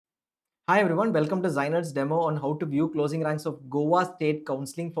Hi everyone, welcome to ZyNerd's demo on how to view closing ranks of Goa State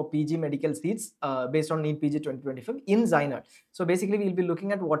counseling for PG medical seats based on NEET PG 2025 in ZyNerd. So basically we'll be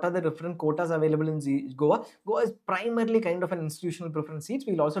looking at what are the different quotas available in Goa. Goa is primarily kind of an institutional preference seats.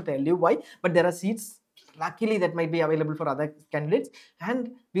 We'll also tell you why, but there are seats luckily that might be available for other candidates,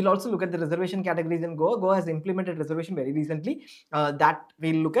 and we'll also look at the reservation categories in Goa. Goa has implemented reservation very recently, that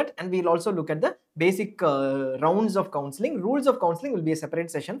we'll look at, and we'll also look at the basic rounds of counseling. Rules of counseling will be a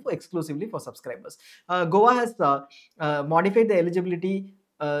separate session for exclusively for subscribers. Goa has modified the eligibility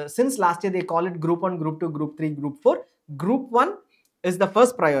since last year. They call it group 1, group 2, group 3, group 4. Group 1 is the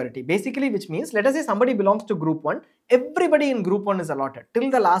first priority, basically, which means, let us say somebody belongs to group 1, everybody in group 1 is allotted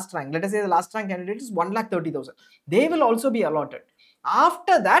till the last rank. Let us say the last rank candidate is 1,30,000. They will also be allotted.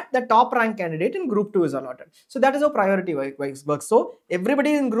 After that, the top rank candidate in group 2 is allotted. So that is how priority works. So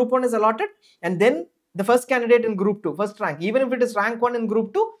everybody in group 1 is allotted, and then the first candidate in group 2, first rank, even if it is rank 1 in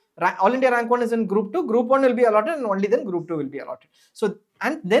group 2, all India rank 1 is in group 2, group 1 will be allotted, and only then group 2 will be allotted. So,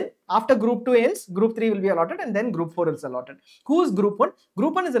 and then after group 2 ends, group 3 will be allotted, and then group 4 is allotted. Who is group 1?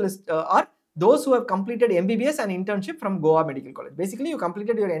 Group 1 is a list, are those who have completed MBBS and internship from Goa Medical College. Basically, you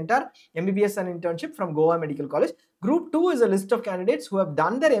completed your entire MBBS and internship from Goa Medical College. Group 2 is a list of candidates who have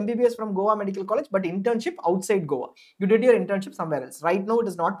done their MBBS from Goa Medical College but internship outside Goa. You did your internship somewhere else. Right now, it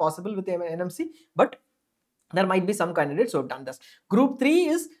is not possible with NMC, but there might be some candidates who have done this. Group 3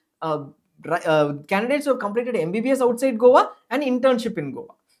 is candidates who have completed MBBS outside Goa and internship in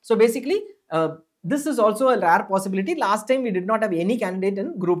Goa. So basically, this is also a rare possibility. Last time we did not have any candidate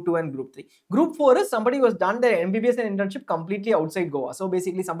in group 2 and group 3. Group 4 is somebody who has done their MBBS and internship completely outside Goa. So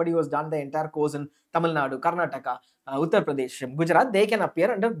basically somebody who has done the entire course in Tamil Nadu, Karnataka, Uttar Pradesh, Gujarat, they can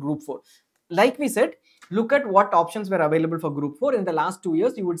appear under group 4. Like we said, look at what options were available for group 4. In the last 2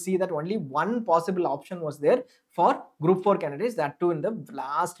 years, you would see that only one possible option was there for group 4 candidates, that too in the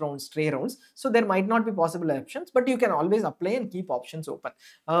last round, stray rounds. So there might not be possible options, but you can always apply and keep options open.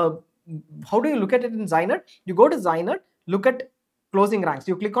 How do you look at it in ZyNerd? You go to ZyNerd, look at closing ranks.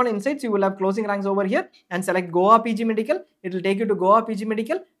 You click on insights, you will have closing ranks over here, and select Goa PG Medical. It will take you to Goa PG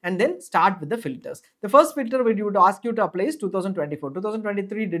Medical, and then start with the filters. The first filter which would ask you to apply is 2024.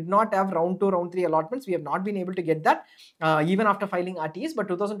 2023 did not have round 2, round 3 allotments. We have not been able to get that even after filing RTs, but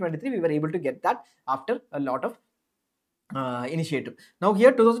 2023 we were able to get that after a lot of initiative. Now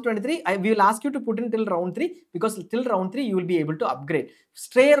here 2023, we will ask you to put in till round 3, because till round 3 you will be able to upgrade.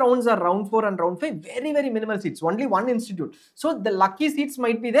 Stray rounds are round 4 and round 5, very minimal seats, only one institute. So the lucky seats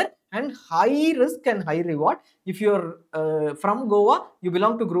might be there, and high risk and high reward. If you're from Goa, you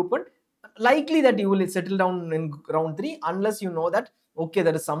belong to group 1, likely that you will settle down in round 3, unless you know that okay,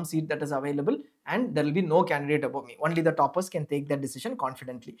 there is some seat that is available and there will be no candidate above me. Only the toppers can take that decision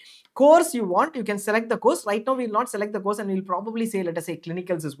confidently. Course you want, you can select the course. Right now we will not select the course, and we will probably say, let us say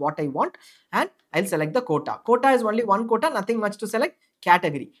clinicals is what I want, and I'll select the quota. Quota is only one quota, nothing much to select.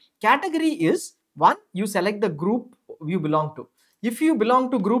 Category. Category is one, you select the group you belong to. If you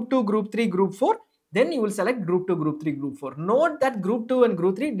belong to group 2, group 3, group 4, then you will select group 2, group 3, group 4. Note that group 2 and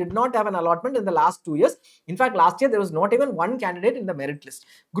group 3 did not have an allotment in the last 2 years. In fact, last year there was not even one candidate in the merit list.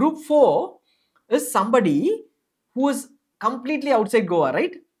 Group 4 is somebody who is completely outside Goa,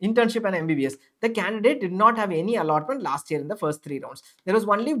 right? Internship and MBBS. The candidate did not have any allotment last year in the first 3 rounds. There was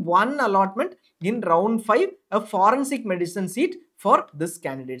only one allotment in round 5, a forensic medicine seat for this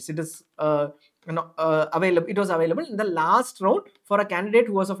candidate. It is available. It was available in the last round for a candidate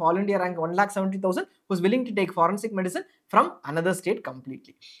who was of all India rank 1,70,000, who was willing to take forensic medicine from another state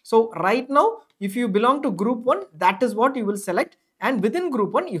completely. So right now, if you belong to group 1, that is what you will select. And within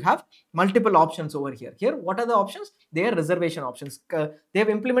group 1, you have multiple options over here. Here, what are the options? They are reservation options. They have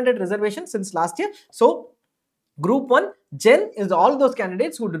implemented reservation since last year. So group 1, Gen is all those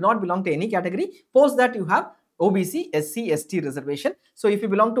candidates who do not belong to any category. Post that you have OBC, SC, ST reservation. So if you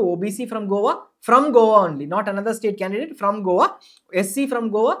belong to OBC from Goa only, not another state candidate, from Goa, SC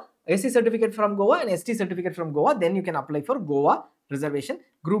from Goa, SC certificate from Goa and ST certificate from Goa, then you can apply for Goa reservation.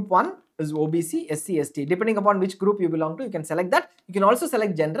 Group 1 is OBC, SC, ST. Depending upon which group you belong to, you can select that. You can also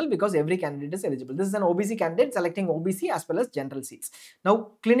select general, because every candidate is eligible. This is an OBC candidate selecting OBC as well as general seats.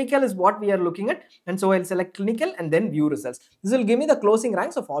 Now, clinical is what we are looking at, and so I'll select clinical and then view results. This will give me the closing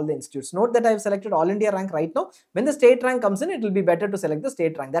ranks of all the institutes. Note that I have selected all India rank right now. When the state rank comes in, it will be better to select the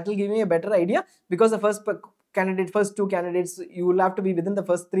state rank. That will give me a better idea, because the first 2 candidates, you will have to be within the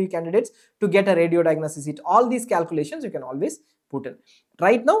first 3 candidates to get a radio diagnosis seat. All these calculations you can always put in.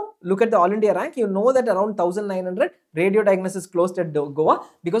 Right now, look at the All India rank. You know that around 1900 radio diagnosis closed at Goa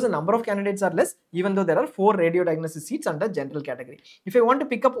because the number of candidates are less, even though there are 4 radio diagnosis seats under general category. If I want to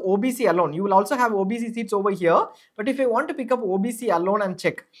pick up OBC alone, you will also have OBC seats over here. But if I want to pick up OBC alone and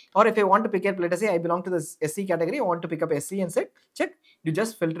check, or if I want to pick up, let us say I belong to the SC category, I want to pick up SC and check, you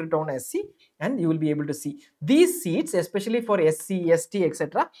just filter it on SC and you will be able to see. These seats, especially for SC, ST,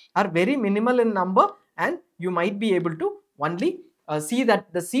 etc., are very minimal in number, and you might be able to only see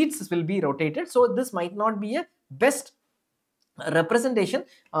that the seats will be rotated. So this might not be a best representation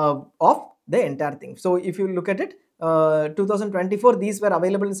of the entire thing. So if you look at it, 2024, these were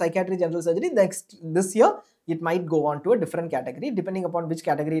available in psychiatry, general surgery. This year it might go on to a different category. Depending upon which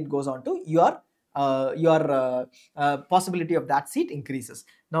category it goes on to, your possibility of that seat increases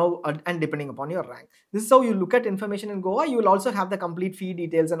now, and depending upon your rank. This is how you look at information in Goa. You will also have the complete fee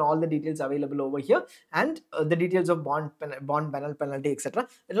details and all the details available over here, and the details of bond penalty, etc.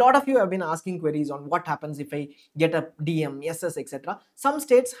 A lot of you have been asking queries on what happens if I get a DM, SS, etc. Some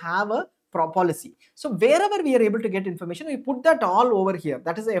states have a policy. So wherever we are able to get information, we put that all over here.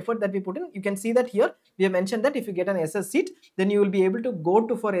 That is the effort that we put in. You can see that here we have mentioned that if you get an SS seat, then you will be able to go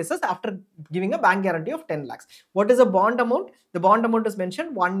to for SS after giving a bank guarantee of 10 lakhs. What is the bond amount? The bond amount is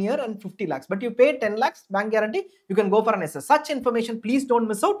mentioned 1 year and 50 lakhs, but you pay 10 lakhs bank guarantee, you can go for an SS. Such information, please don't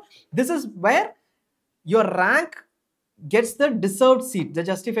miss out. This is where your rank gets the deserved seat, the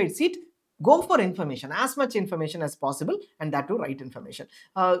justified seat. Go for information, as much information as possible, and that to right information.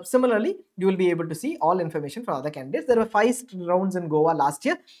 Similarly, you will be able to see all information for other candidates. There were 5 rounds in Goa last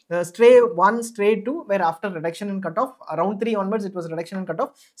year. Stray 1, Stray 2 were after reduction in cutoff. Round 3 onwards, it was reduction in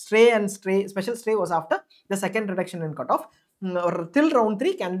cutoff. Stray and Special Stray was after the second reduction in cutoff. Till round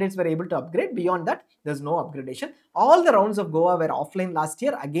 3, candidates were able to upgrade. Beyond that, there's no upgradation. All the rounds of Goa were offline last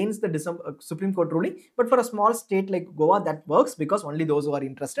year against the Supreme Court ruling. But for a small state like Goa, that works because only those who are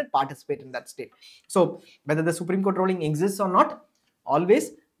interested participate in that state. So whether the Supreme Court ruling exists or not,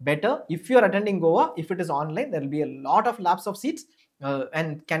 always better if you are attending Goa. If it is online, there will be a lot of laps of seats,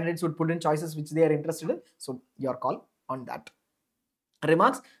 and candidates would put in choices which they are interested in. So your call on that.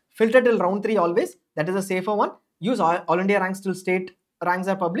 Remarks: filter till round 3 always. That is a safer one. Use all India ranks till state ranks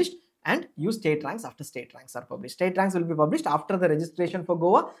are published, and use state ranks after state ranks are published. State ranks will be published after the registration for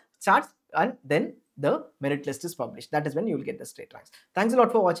Goa starts, and then the merit list is published. That is when you will get the state ranks. Thanks a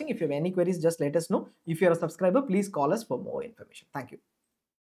lot for watching. If you have any queries, just let us know. If you are a subscriber, please call us for more information. Thank you.